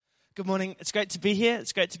Good morning. It's great to be here.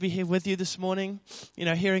 It's great to be here with you this morning. You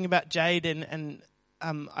know, hearing about Jade and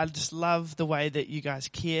I just love the way that you guys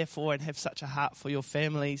care for and have such a heart for your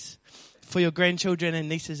families, for your grandchildren and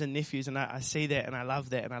nieces and nephews. And I see that and I love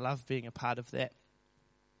that and I love being a part of that.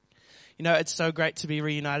 You know, it's so great to be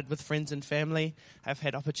reunited with friends and family. I've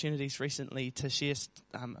had opportunities recently to share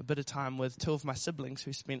a bit of time with two of my siblings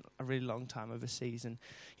who spent a really long time overseas. And,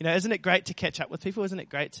 you know, isn't it great to catch up with people? Isn't it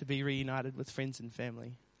great to be reunited with friends and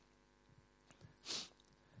family?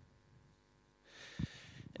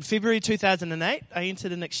 In February 2008, I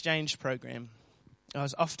entered an exchange program. I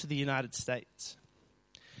was off to the United States.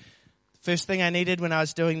 First thing I needed when I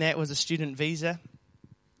was doing that was a student visa.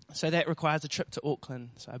 So that requires a trip to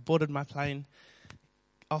Auckland. So I boarded my plane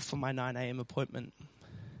off for my 9 a.m. appointment.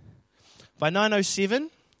 By 9:07,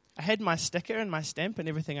 I had my sticker and my stamp and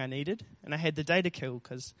everything I needed. And I had the day to kill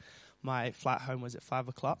because my flight home was at 5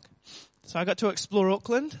 o'clock. So I got to explore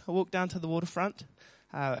Auckland. I walked down to the waterfront.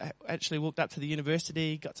 I actually walked up to the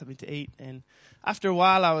university, got something to eat. And after a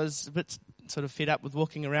while, I was a bit sort of fed up with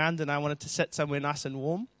walking around and I wanted to sit somewhere nice and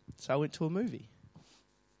warm. So I went to a movie.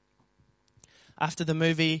 After the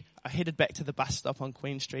movie, I headed back to the bus stop on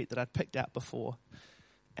Queen Street that I'd picked out before,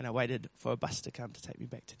 and I waited for a bus to come to take me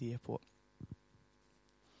back to the airport.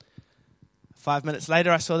 5 minutes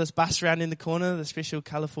later, I saw this bus rounding the corner, the special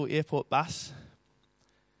colourful airport bus.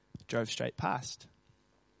 It drove straight past.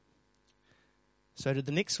 So did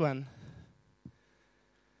the next one.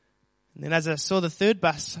 And then as I saw the third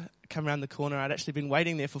bus come around the corner, I'd actually been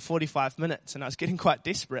waiting there for 45 minutes, and I was getting quite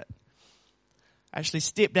desperate. I actually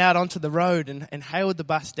stepped out onto the road and hailed the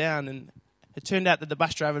bus down, and it turned out that the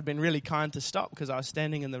bus driver had been really kind to stop because I was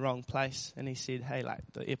standing in the wrong place, and he said, hey, like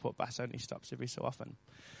the airport bus only stops every so often.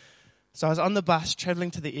 So I was on the bus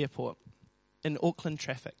travelling to the airport in Auckland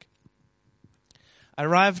traffic. I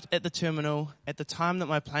arrived at the terminal at the time that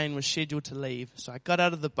my plane was scheduled to leave, so I got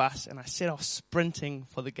out of the bus and I set off sprinting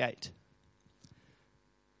for the gate.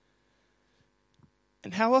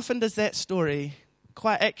 And how often does that story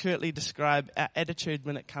quite accurately describe our attitude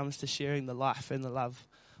when it comes to sharing the life and the love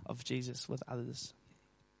of Jesus with others?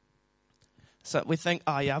 So we think,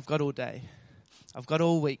 oh yeah, I've got all day. I've got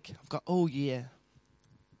all week. I've got all year.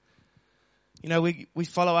 You know, we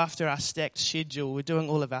follow after our stacked schedule. We're doing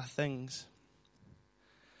all of our things.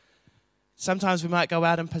 Sometimes we might go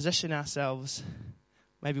out and position ourselves,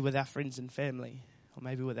 maybe with our friends and family, or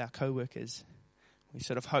maybe with our co-workers. We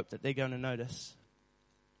sort of hope that they're going to notice.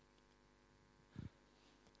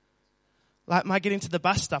 Like my getting to the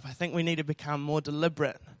bus stop, I think we need to become more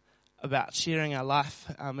deliberate about sharing our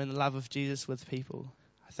life and the love of Jesus with people.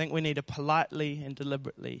 I think we need to politely and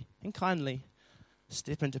deliberately and kindly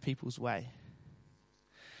step into people's way.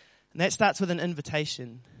 And that starts with an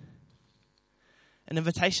invitation. An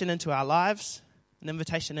invitation into our lives, an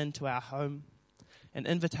invitation into our home, an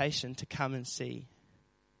invitation to come and see.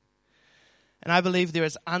 And I believe there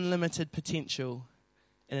is unlimited potential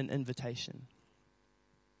in an invitation.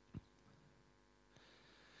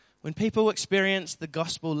 When people experience the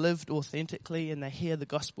gospel lived authentically and they hear the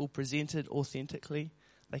gospel presented authentically,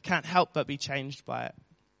 they can't help but be changed by it.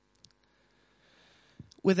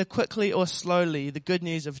 Whether quickly or slowly, the good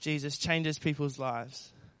news of Jesus changes people's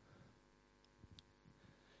lives.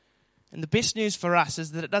 And the best news for us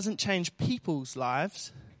is that it doesn't change people's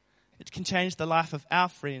lives. It can change the life of our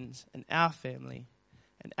friends and our family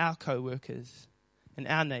and our co-workers and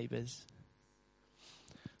our neighbours.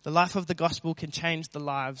 The life of the gospel can change the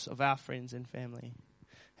lives of our friends and family.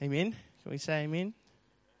 Amen? Can we say amen?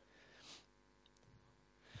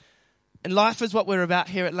 And life is what we're about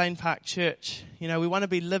here at Lane Park Church. You know, we want to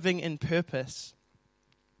be living in purpose.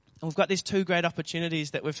 And we've got these two great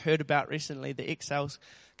opportunities that we've heard about recently, the Excels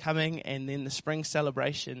coming and then the spring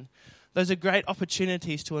celebration. Those are great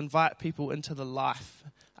opportunities to invite people into the life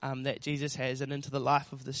that Jesus has and into the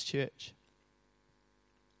life of this church.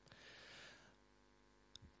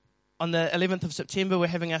 On the 11th of September, we're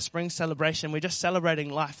having our spring celebration. We're just celebrating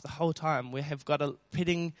life the whole time. We have got a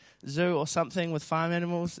petting zoo or something with farm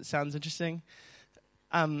animals. It sounds interesting.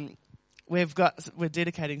 We're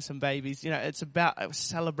dedicating some babies. You know, it's about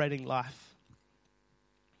celebrating life.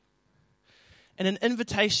 And an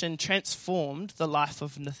invitation transformed the life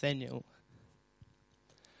of Nathaniel.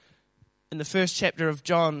 In the first chapter of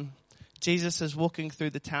John, Jesus is walking through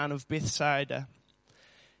the town of Bethsaida.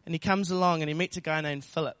 And he comes along and he meets a guy named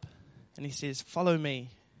Philip. And he says, follow me.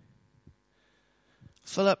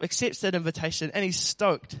 Philip accepts that invitation and he's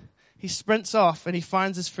stoked. He sprints off and he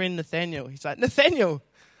finds his friend Nathaniel. He's like, Nathaniel,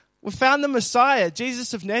 we found the Messiah,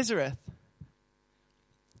 Jesus of Nazareth.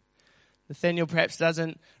 Nathaniel perhaps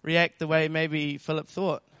doesn't react the way maybe Philip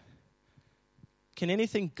thought. can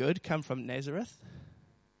anything good come from Nazareth?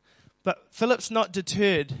 But Philip's not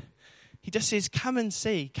deterred. He just says, come and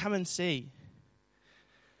see, come and see.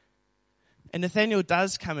 And Nathanael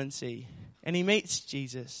does come and see. And he meets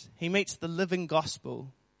Jesus. He meets the living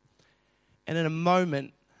gospel. And in a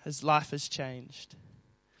moment, his life is changed.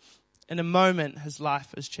 In a moment, his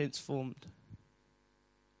life is transformed.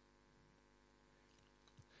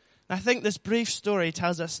 And I think this brief story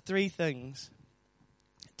tells us three things.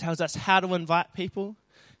 It tells us how to invite people,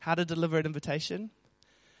 how to deliver an invitation.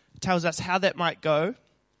 It tells us how that might go.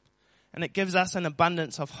 And it gives us an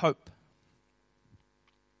abundance of hope.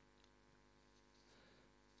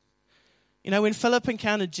 You know, when Philip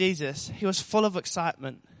encountered Jesus, he was full of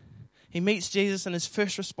excitement. He meets Jesus and his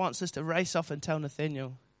first response is to race off and tell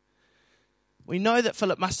Nathanael. We know that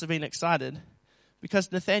Philip must have been excited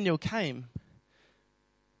because Nathanael came.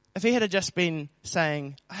 If he had just been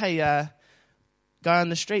saying, hey, guy on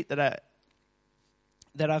the street that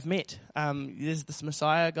I've met, there's this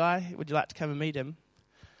Messiah guy, would you like to come and meet him?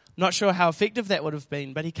 I'm not sure how effective that would have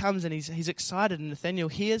been, but he comes and he's excited and Nathanael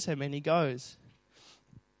hears him and he goes.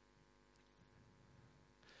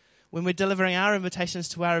 When we're delivering our invitations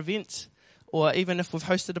to our events, or even if we've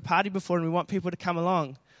hosted a party before and we want people to come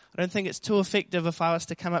along, I don't think it's too effective if I was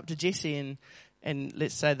to come up to Jesse and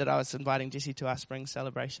let's say that I was inviting Jesse to our spring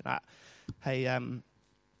celebration. Hey,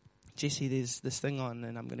 Jesse, there's this thing on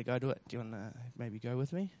and I'm going to go to it. Do you want to maybe go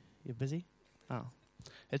with me? You're busy? Oh,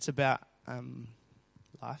 it's about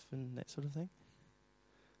life and that sort of thing.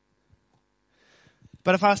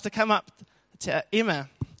 But if I was to come up to Emma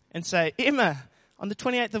and say, Emma, on the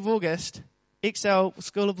 28th of August, XL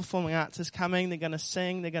School of Performing Arts is coming. They're going to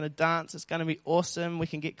sing. They're going to dance. It's going to be awesome. We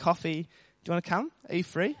can get coffee. Do you want to come? Are you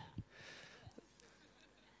free?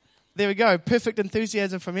 There we go. Perfect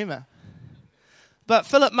enthusiasm from Emma. But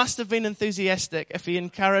Philip must have been enthusiastic if he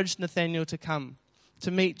encouraged Nathanael to come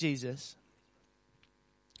to meet Jesus.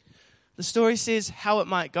 The story says how it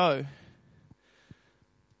might go.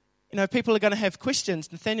 You know, people are going to have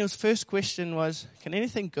questions. Nathanael's first question was, can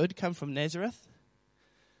anything good come from Nazareth?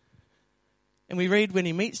 And we read when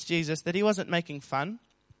he meets Jesus that he wasn't making fun.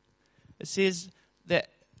 It says that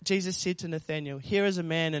Jesus said to Nathanael, here is a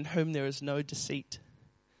man in whom there is no deceit.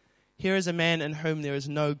 Here is a man in whom there is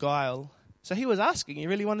no guile. So he was asking, he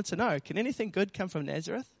really wanted to know, can anything good come from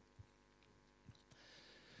Nazareth?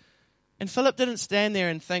 And Philip didn't stand there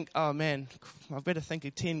and think, oh man, I've better think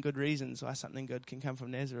of 10 good reasons why something good can come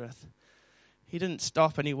from Nazareth. He didn't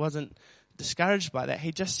stop and he wasn't discouraged by that.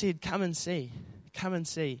 He just said, come and see, come and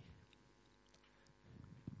see.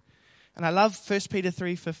 And I love 1 Peter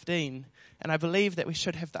 3:15, and I believe that we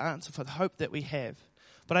should have the answer for the hope that we have.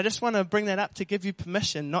 But I just want to bring that up to give you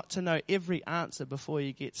permission not to know every answer before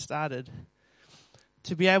you get started.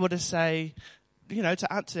 To be able to say, you know,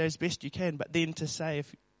 to answer as best you can, but then to say,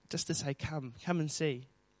 just to say, come and see.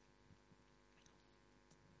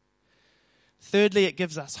 Thirdly, it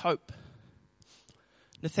gives us hope.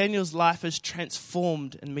 Nathanael's life is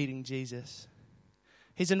transformed in meeting Jesus.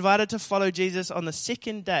 He's invited to follow Jesus on the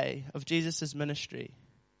second day of Jesus' ministry.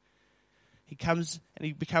 He comes and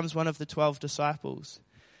he becomes one of the 12 disciples.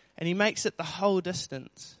 And he makes it the whole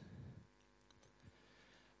distance.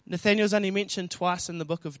 Nathanael's only mentioned twice in the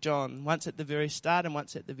book of John, once at the very start and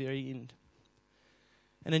once at the very end.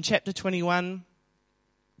 And in chapter 21,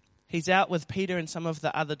 he's out with Peter and some of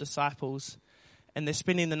the other disciples, and they're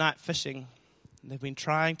spending the night fishing. And they've been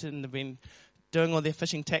and they've been doing all their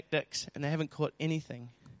fishing tactics, and they haven't caught anything.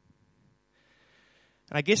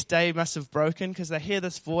 And I guess day must have broken because they hear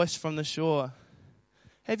this voice from the shore.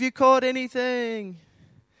 Have you caught anything?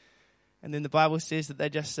 And then the Bible says that they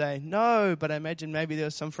just say, no, but I imagine maybe there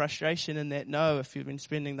was some frustration in that no if you've been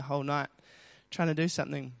spending the whole night trying to do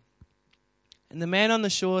something. And the man on the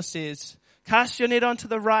shore says, cast your net onto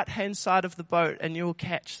the right-hand side of the boat and you'll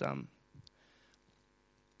catch some.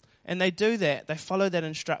 And they do that. They follow that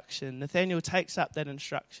instruction. Nathanael takes up that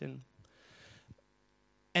instruction.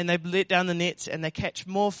 And they let down the nets and they catch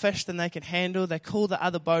more fish than they can handle. They call the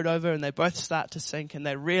other boat over and they both start to sink. And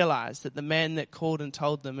they realize that the man that called and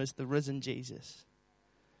told them is the risen Jesus.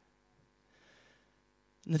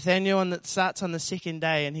 Nathanael starts on the second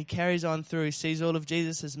day and he carries on through. He sees all of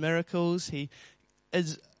Jesus' miracles. He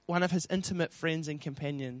is one of his intimate friends and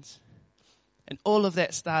companions. And all of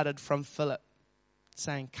that started from Philip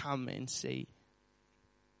saying, come and see.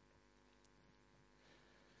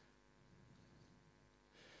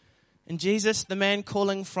 And Jesus, the man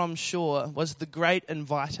calling from shore, was the great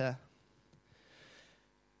inviter.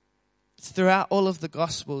 It's throughout all of the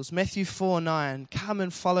Gospels. Matthew 4:9, come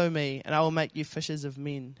and follow me and I will make you fishers of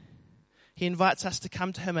men. He invites us to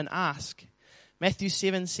come to him and ask. Matthew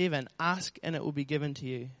 7:7, ask and it will be given to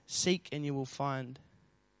you. Seek and you will find.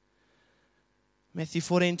 Matthew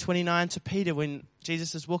 14:29 to Peter when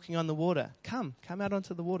Jesus is walking on the water. Come out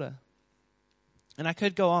onto the water. And I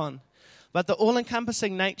could go on. But the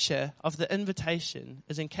all-encompassing nature of the invitation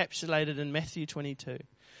is encapsulated in Matthew 22,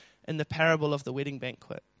 in the parable of the wedding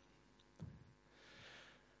banquet.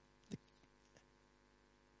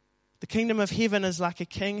 The kingdom of heaven is like a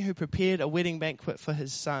king who prepared a wedding banquet for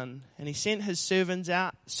his son, and he sent his servants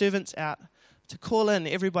out to call in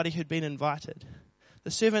everybody who'd been invited. The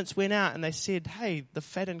servants went out and they said, hey, the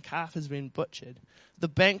fattened calf has been butchered. The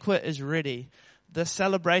banquet is ready. The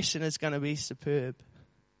celebration is going to be superb.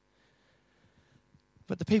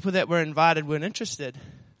 But the people that were invited weren't interested.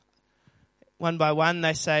 One by one,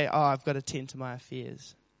 they say, oh, I've got to tend to my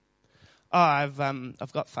affairs. Oh,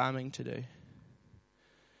 I've got farming to do.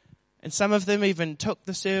 And some of them even took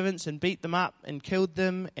the servants and beat them up and killed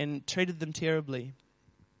them and treated them terribly.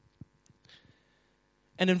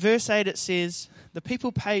 And in verse 8 it says, the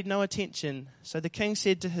people paid no attention, so the king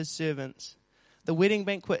said to his servants, the wedding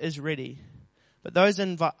banquet is ready, but those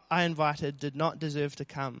I invited did not deserve to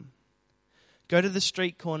come. Go to the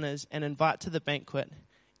street corners and invite to the banquet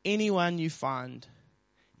anyone you find.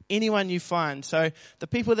 Anyone you find. So the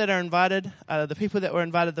people that are invited are the people that were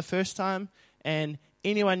invited the first time, and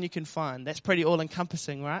anyone you can find. That's pretty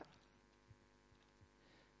all-encompassing, right?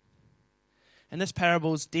 And this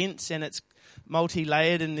parable is dense and it's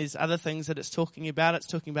multi-layered, and there's other things that it's talking about. It's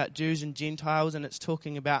talking about Jews and Gentiles, and it's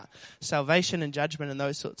talking about salvation and judgment and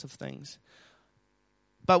those sorts of things.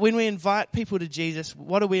 But when we invite people to Jesus,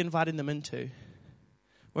 what are we inviting them into?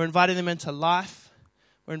 We're inviting them into life.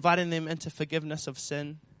 We're inviting them into forgiveness of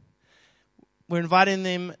sin. We're inviting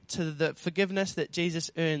them to the forgiveness that Jesus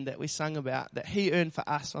earned, that we sung about, that he earned for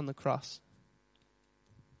us on the cross.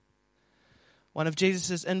 One of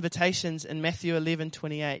Jesus' invitations in Matthew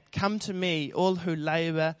 11:28, come to me, all who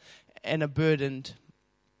labor and are burdened,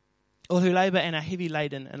 all who labor and are heavy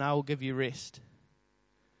laden, and I will give you rest.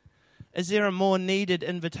 Is there a more needed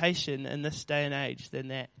invitation in this day and age than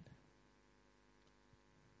that?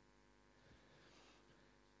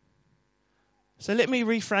 So let me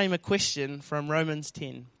reframe a question from Romans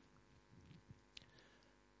 10.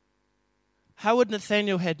 How would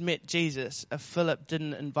Nathanael had met Jesus if Philip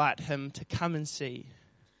didn't invite him to come and see?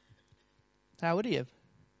 How would he have?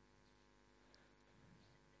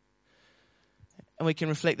 And we can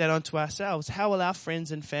reflect that onto ourselves. How will our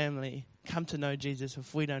friends and family come to know Jesus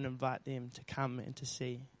if we don't invite them to come and to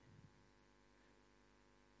see?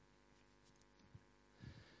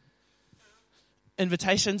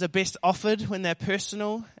 Invitations are best offered when they're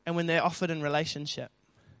personal and when they're offered in relationship.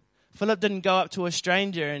 Philip didn't go up to a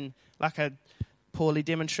stranger and, like I poorly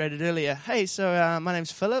demonstrated earlier, hey, so my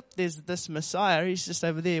name's Philip, there's this Messiah, he's just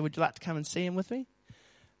over there, would you like to come and see him with me?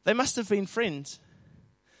 They must have been friends.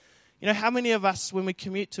 You know, how many of us, when we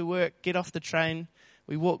commute to work, get off the train,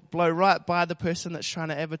 we blow right by the person that's trying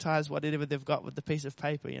to advertise whatever they've got with the piece of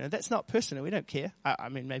paper? You know, that's not personal, we don't care. I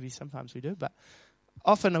mean, maybe sometimes we do, but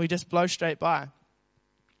often we just blow straight by.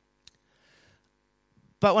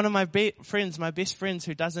 But one of my best friends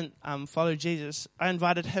who doesn't follow Jesus, I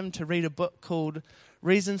invited him to read a book called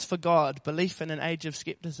Reasons for God, Belief in an Age of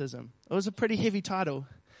Skepticism. It was a pretty heavy title.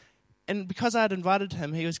 And because I had invited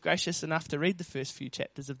him, he was gracious enough to read the first few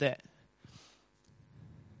chapters of that.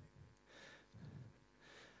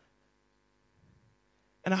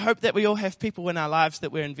 And I hope that we all have people in our lives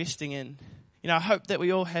that we're investing in. You know, I hope that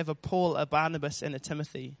we all have a Paul, a Barnabas, and a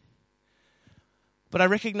Timothy. But I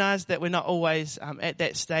recognize that we're not always at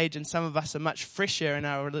that stage, and some of us are much fresher in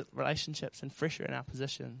our relationships and fresher in our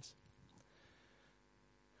positions.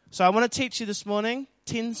 So I want to teach you this morning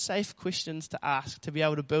 10 safe questions to ask to be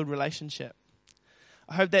able to build relationship.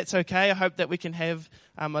 I hope that's okay. I hope that we can have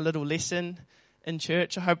a little lesson in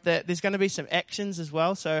church. I hope that there's going to be some actions as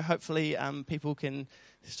well, so hopefully people can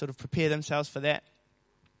sort of prepare themselves for that.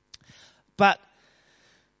 But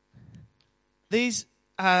these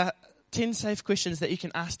are 10 safe questions that you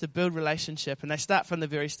can ask to build relationship, and they start from the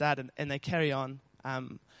very start and they carry on.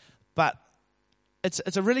 But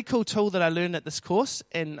it's a really cool tool that I learned at this course,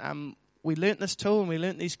 and we learnt this tool and we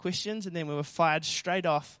learnt these questions, and then we were fired straight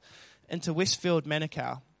off into Westfield,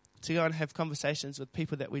 Manukau to go and have conversations with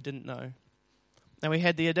people that we didn't know. And we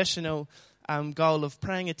had the additional goal of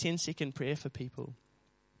praying a 10-second prayer for people.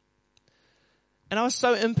 And I was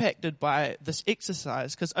so impacted by this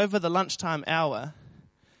exercise because over the lunchtime hour,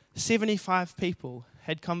 75 people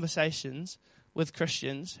had conversations with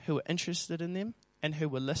Christians who were interested in them and who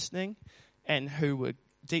were listening and who were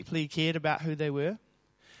deeply cared about who they were.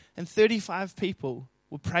 And 35 people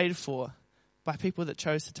were prayed for by people that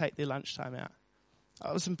chose to take their lunchtime out.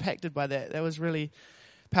 I was impacted by that. That was really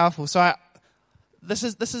powerful. So this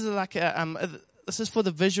is for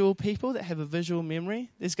the visual people that have a visual memory.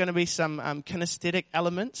 There's going to be some kinesthetic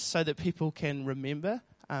elements so that people can remember.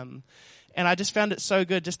 And I just found it so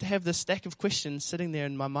good just to have this stack of questions sitting there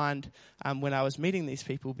in my mind when I was meeting these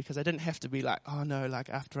people, because I didn't have to be like, oh no, like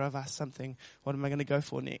after I've asked something, what am I going to go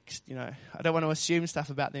for next? You know, I don't want to assume stuff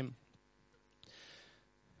about them.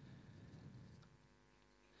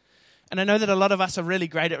 And I know that a lot of us are really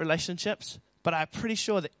great at relationships, but I'm pretty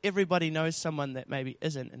sure that everybody knows someone that maybe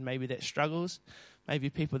isn't, and maybe that struggles, maybe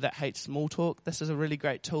people that hate small talk. This is a really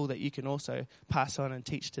great tool that you can also pass on and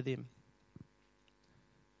teach to them.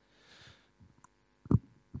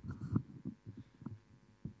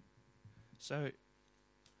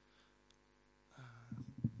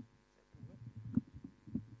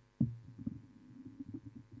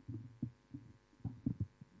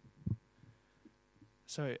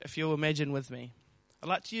 So if you'll imagine with me, I'd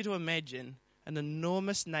like you to imagine an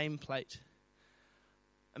enormous nameplate.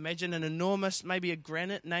 Imagine an enormous, maybe a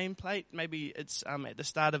granite nameplate. Maybe it's at the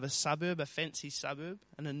start of a suburb, a fancy suburb,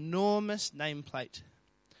 an enormous nameplate.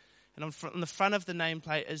 And on the front of the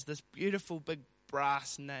nameplate is this beautiful big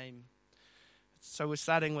brass name. So we're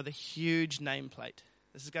starting with a huge nameplate.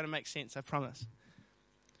 This is going to make sense, I promise.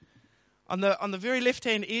 On the very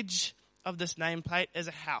left-hand edge of this nameplate is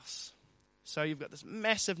a house. So you've got this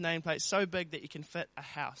massive nameplate, so big that you can fit a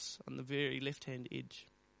house on the very left-hand edge.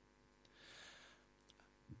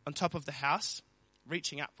 On top of the house,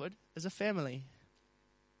 reaching upward, is a family.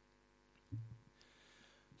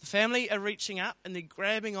 The family are reaching up and they're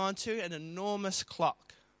grabbing onto an enormous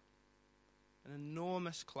clock. An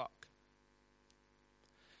enormous clock.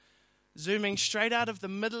 Zooming straight out of the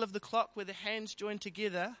middle of the clock where the hands join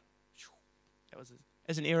together, that was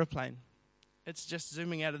as an aeroplane. It's just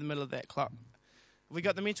zooming out of the middle of that clock. Have we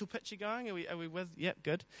got the mental picture going? Are we with? Yep,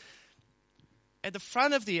 good. At the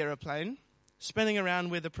front of the aeroplane, spinning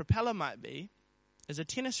around where the propeller might be, is a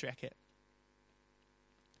tennis racket.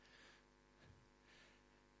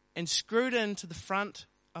 And screwed into the front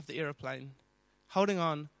of the aeroplane, holding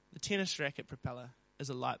on the tennis racket propeller, is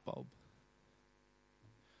a light bulb.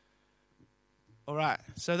 All right,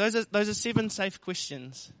 so those are 7 safe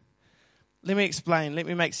questions. Let me explain. Let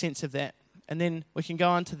me make sense of that. And then we can go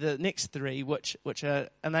on to the next 3, which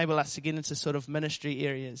enable us to get into sort of ministry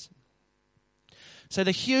areas. So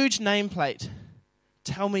the huge nameplate,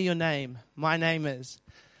 tell me your name, my name is.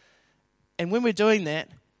 And when we're doing that,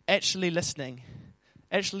 actually listening.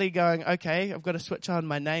 Actually going, okay, I've got to switch on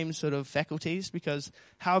my name sort of faculties, because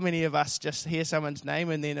how many of us just hear someone's name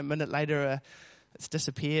and then a minute later it's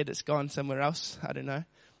disappeared, it's gone somewhere else, I don't know.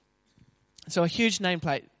 So a huge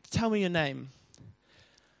nameplate, tell me your name.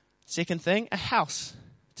 Second thing, a house.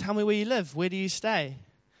 Tell me where you live, where do you stay?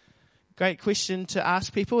 Great question to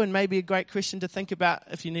ask people, and maybe a great question to think about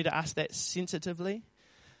if you need to ask that sensitively.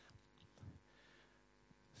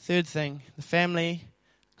 Third thing, the family,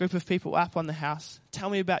 group of people up on the house. Tell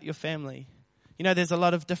me about your family. You know, there's a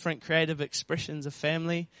lot of different creative expressions of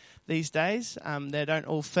family these days. They don't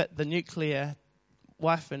all fit the nuclear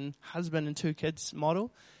wife and husband and 2 kids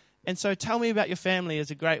model. And so tell me about your family is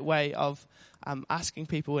a great way of asking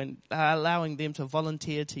people and allowing them to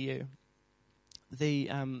volunteer to you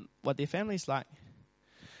what their family's like.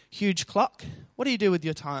 Huge clock. What do you do with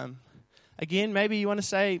your time? Again, maybe you want to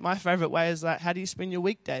say, my favorite way is like, how do you spend your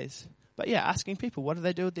weekdays? But yeah, asking people, what do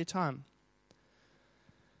they do with their time?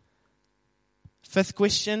 Fifth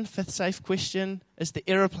safe question, is the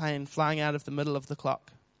aeroplane flying out of the middle of the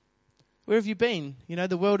clock. Where have you been? You know,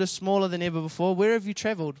 the world is smaller than ever before. Where have you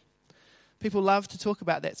traveled? People love to talk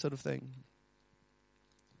about that sort of thing.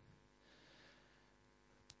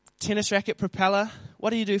 Tennis racket propeller.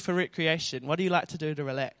 What do you do for recreation? What do you like to do to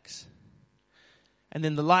relax? And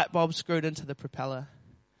then the light bulb screwed into the propeller.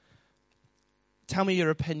 Tell me your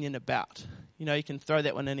opinion about. You know, you can throw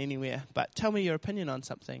that one in anywhere, but tell me your opinion on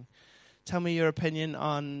something. Tell me your opinion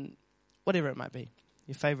on whatever it might be.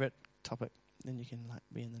 Your favorite topic. Then you can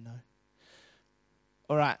be in the know.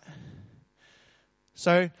 All right.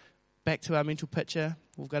 So back to our mental picture.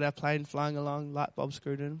 We've got our plane flying along, light bulb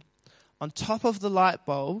screwed in. On top of the light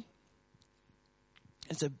bulb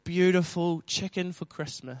is a beautiful chicken for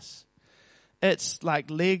Christmas. It's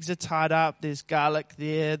like legs are tied up, there's garlic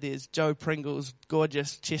there's Joe Pringle's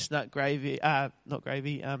gorgeous chestnut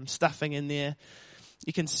stuffing in there.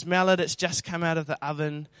 You can smell it, it's just come out of the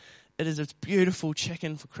oven. It is a beautiful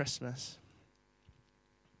chicken for Christmas.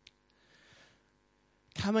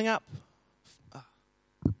 Coming up,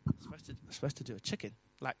 I'm supposed to do a chicken,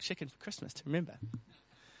 like chicken for Christmas to remember.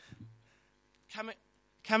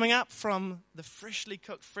 Coming up from the freshly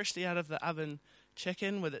cooked, freshly out of the oven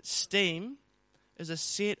chicken with its steam is a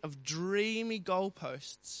set of dreamy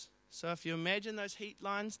goalposts. So if you imagine those heat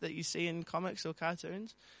lines that you see in comics or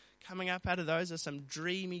cartoons, coming up out of those are some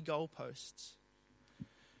dreamy goalposts.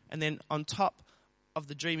 And then on top of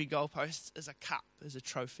the dreamy goalposts is a cup, is a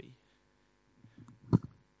trophy.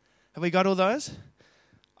 Have we got all those?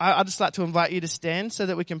 I'd just like to invite you to stand so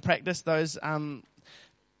that we can practice those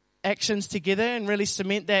actions together and really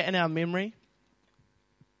cement that in our memory.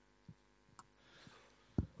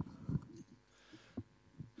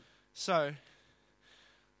 So,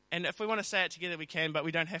 and if we want to say it together, we can, but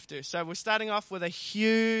we don't have to. So we're starting off with a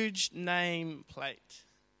huge name plate.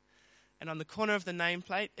 And on the corner of the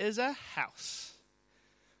nameplate is a house.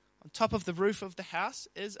 On top of the roof of the house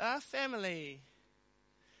is a family.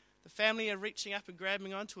 The family are reaching up and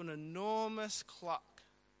grabbing onto an enormous clock.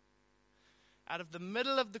 Out of the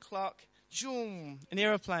middle of the clock, zoom, an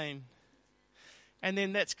aeroplane. And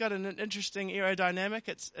then that's got an interesting aerodynamic.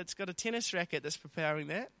 It's got a tennis racket that's preparing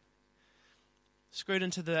that. Screwed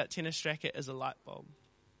into that tennis racket is a light bulb.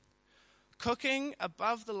 Cooking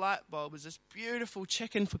above the light bulb is this beautiful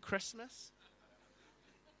chicken for Christmas.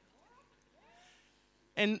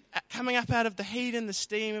 And coming up out of the heat and the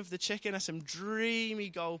steam of the chicken are some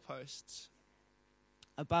dreamy goalposts.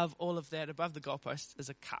 Above all of that, above the goalpost, is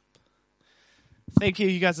a cup. Thank you,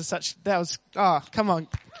 you guys are such, come on.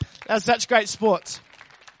 That was such great sports.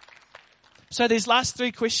 So these last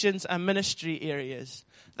three questions are ministry areas.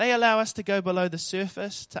 They allow us to go below the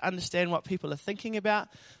surface to understand what people are thinking about,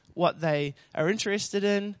 what they are interested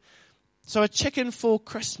in. So a chicken for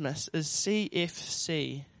Christmas is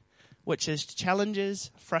CFC, which is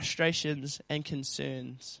challenges, frustrations, and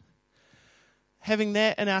concerns. Having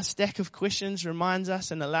that in our stack of questions reminds us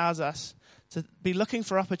and allows us to be looking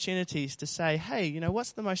for opportunities to say, hey,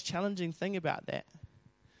 what's the most challenging thing about that?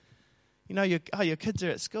 Your kids are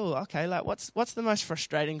at school. Okay, what's the most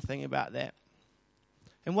frustrating thing about that?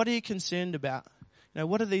 And what are you concerned about?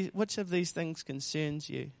 Which of these things concerns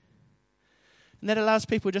you? And that allows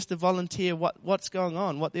people just to volunteer what's going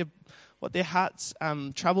on, what their heart's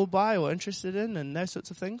troubled by or interested in, and those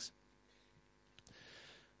sorts of things.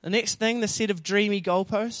 The next thing, the set of dreamy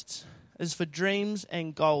goalposts, is for dreams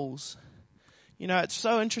and goals. It's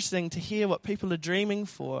so interesting to hear what people are dreaming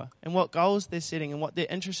for and what goals they're setting and what they're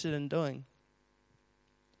interested in doing.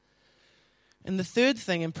 And the third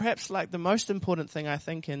thing, and perhaps the most important thing I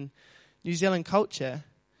think in New Zealand culture,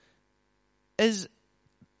 is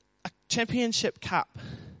a championship cup.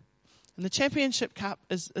 And the championship cup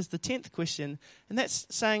is the 10th question, and that's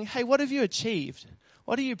saying, hey, what have you achieved?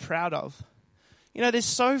 What are you proud of? There's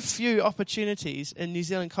so few opportunities in New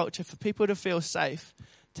Zealand culture for people to feel safe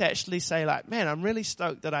to actually say, man, I'm really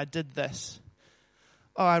stoked that I did this.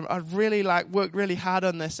 Oh, I really worked really hard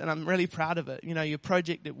on this, and I'm really proud of it. Your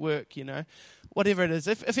project at work, whatever it is.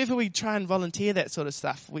 If ever we try and volunteer that sort of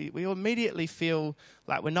stuff, we immediately feel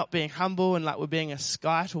like we're not being humble and like we're being a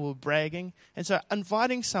skite or we're bragging. And so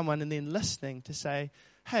inviting someone and then listening to say,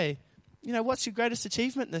 hey, what's your greatest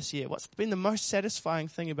achievement this year? What's been the most satisfying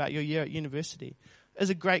thing about your year at university? Is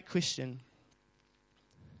a great question.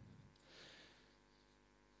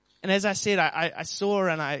 And as I said, I saw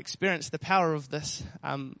and I experienced the power of this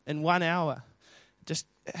in 1 hour, just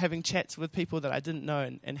having chats with people that I didn't know,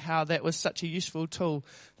 and how that was such a useful tool,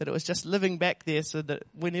 that it was just living back there so that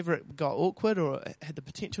whenever it got awkward or it had the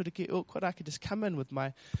potential to get awkward, I could just come in with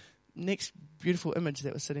my next beautiful image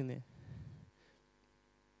that was sitting there.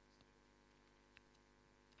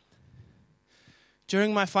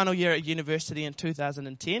 During my final year at university in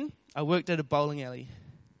 2010, I worked at a bowling alley.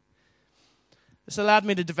 This allowed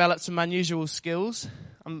me to develop some unusual skills.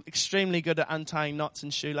 I'm extremely good at untying knots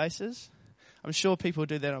and shoelaces. I'm sure people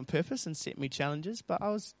do that on purpose and set me challenges, but I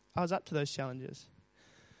was up to those challenges.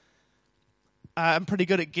 I'm pretty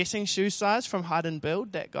good at guessing shoe size from height and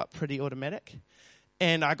build. That got pretty automatic.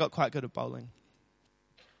 And I got quite good at bowling.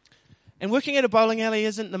 And working at a bowling alley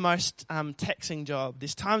isn't the most taxing job.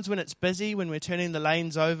 There's times when it's busy, when we're turning the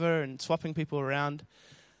lanes over and swapping people around.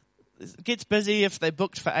 It gets busy if they're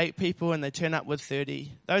booked for 8 people and they turn up with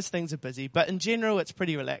 30. Those things are busy. But in general, it's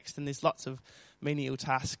pretty relaxed and there's lots of menial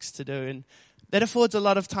tasks to do. And that affords a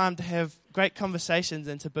lot of time to have great conversations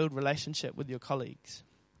and to build relationship with your colleagues.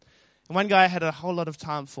 And one guy I had a whole lot of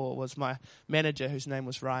time for was my manager, whose name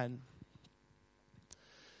was Ryan.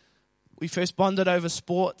 We first bonded over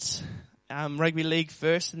sports, rugby league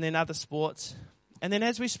first and then other sports. And then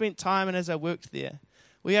as we spent time and as I worked there,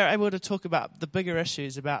 we are able to talk about the bigger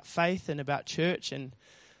issues, about faith and about church, and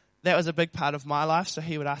that was a big part of my life, so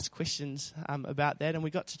he would ask questions about that, and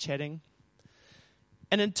we got to chatting.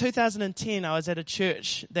 And in 2010, I was at a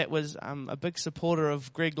church that was a big supporter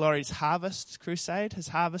of Greg Laurie's Harvest Crusade, his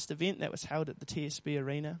Harvest event that was held at the TSB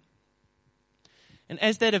Arena. And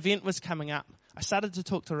as that event was coming up, I started to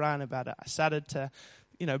talk to Ryan about it. I started to,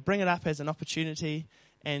 bring it up as an opportunity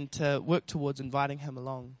and to work towards inviting him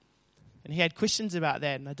along. And he had questions about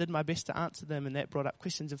that, and I did my best to answer them, and that brought up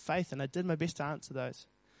questions of faith, and I did my best to answer those.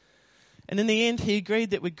 And in the end, he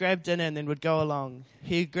agreed that we'd grab dinner and then we'd go along.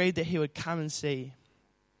 He agreed that he would come and see.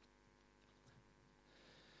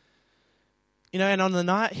 And on the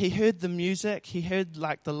night, he heard the music, he heard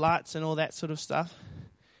the lights and all that sort of stuff.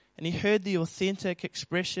 And he heard the authentic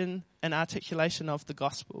expression and articulation of the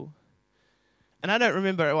gospel. And I don't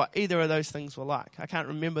remember what either of those things were like. I can't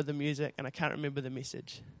remember the music and I can't remember the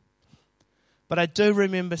message. But I do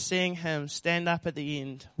remember seeing him stand up at the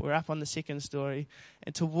end. We're up on the second story.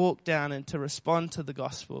 And to walk down and to respond to the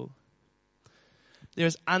gospel. There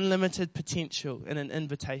is unlimited potential in an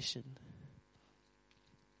invitation.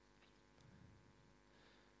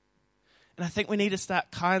 And I think we need to start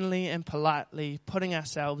kindly and politely putting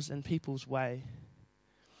ourselves in people's way.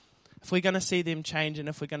 If we're going to see them change and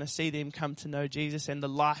if we're going to see them come to know Jesus and the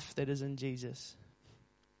life that is in Jesus.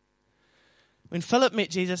 When Philip met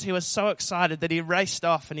Jesus, he was so excited that he raced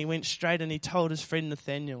off and he went straight and he told his friend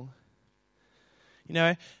Nathaniel.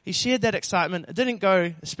 He shared that excitement. It didn't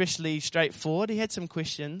go especially straightforward. He had some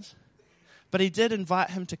questions. But he did invite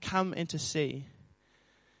him to come and to see.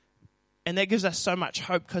 And that gives us so much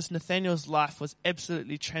hope because Nathaniel's life was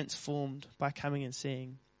absolutely transformed by coming and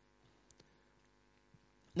seeing.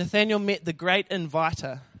 Nathaniel met the great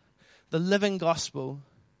inviter, the living gospel.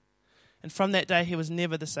 And from that day, he was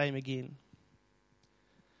never the same again.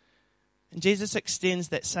 And Jesus extends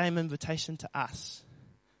that same invitation to us.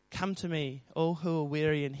 Come to me, all who are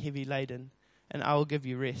weary and heavy laden, and I will give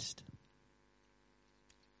you rest.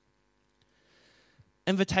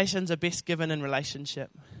 Invitations are best given in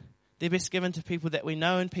relationship. They're best given to people that we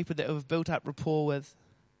know and people that we've built up rapport with.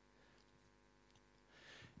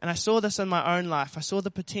 And I saw this in my own life. I saw the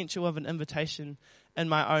potential of an invitation in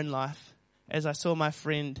my own life as I saw my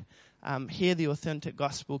friend hear the authentic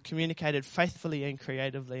gospel communicated faithfully and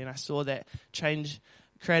creatively. And I saw that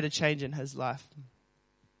create a change in his life.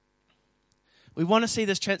 We want to see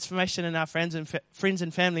this transformation in our friends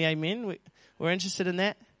and family, amen? We're interested in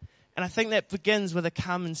that. And I think that begins with a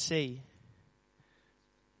come and see.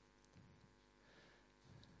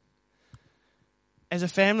 As a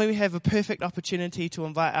family, we have a perfect opportunity to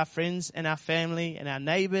invite our friends and our family and our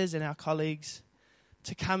neighbours and our colleagues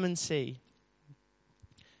to come and see.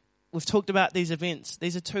 We've talked about these events.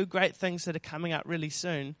 These are two great things that are coming up really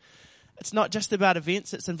soon. It's not just about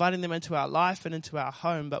events, it's inviting them into our life and into our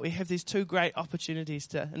home, but we have these two great opportunities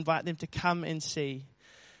to invite them to come and see.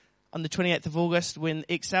 On the 28th of August, when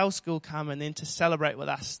Excel School come, and then to celebrate with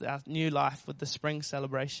us our new life with the spring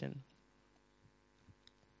celebration.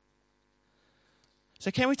 So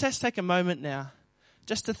can we just take a moment now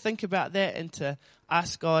just to think about that and to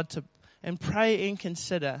ask God to and pray and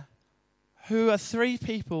consider who are three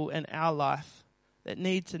people in our life that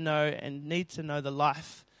need to know the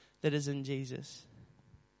life that is in Jesus.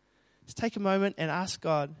 Just take a moment and ask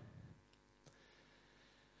God.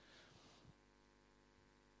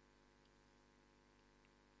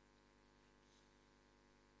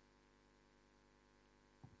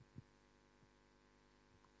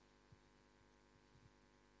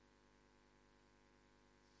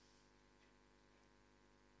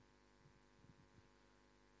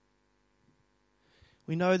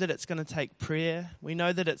 We know that it's going to take prayer. We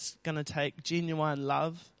know that it's going to take genuine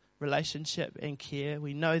love, relationship, and care.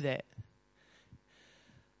 We know that.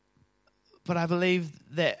 But I believe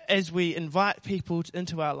that as we invite people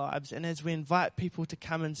into our lives and as we invite people to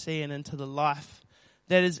come and see and into the life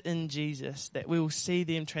that is in Jesus, that we will see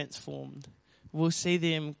them transformed. We'll see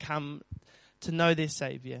them come to know their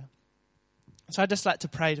Saviour. So I'd just like to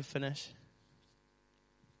pray to finish.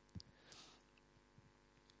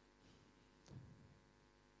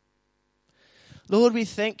 Lord, we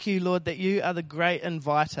thank you, Lord, that you are the great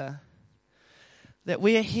inviter. That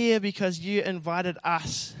we are here because you invited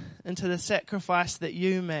us into the sacrifice that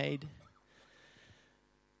you made.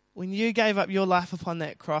 When you gave up your life upon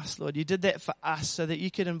that cross, Lord, you did that for us so that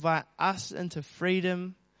you could invite us into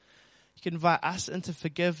freedom. You could invite us into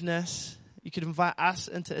forgiveness. You could invite us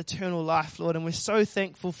into eternal life, Lord. And we're so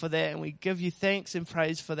thankful for that. And we give you thanks and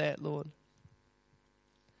praise for that, Lord.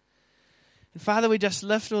 And Father, we just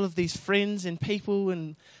lift all of these friends and people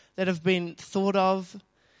that have been thought of.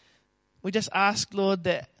 We just ask, Lord,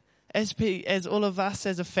 that as all of us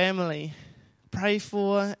as a family pray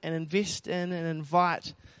for and invest in and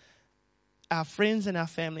invite our friends and our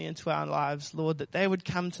family into our lives, Lord, that they would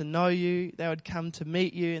come to know you, they would come to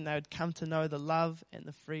meet you, and they would come to know the love and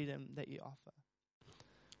the freedom that you offer.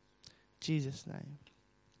 In Jesus' name,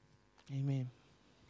 amen.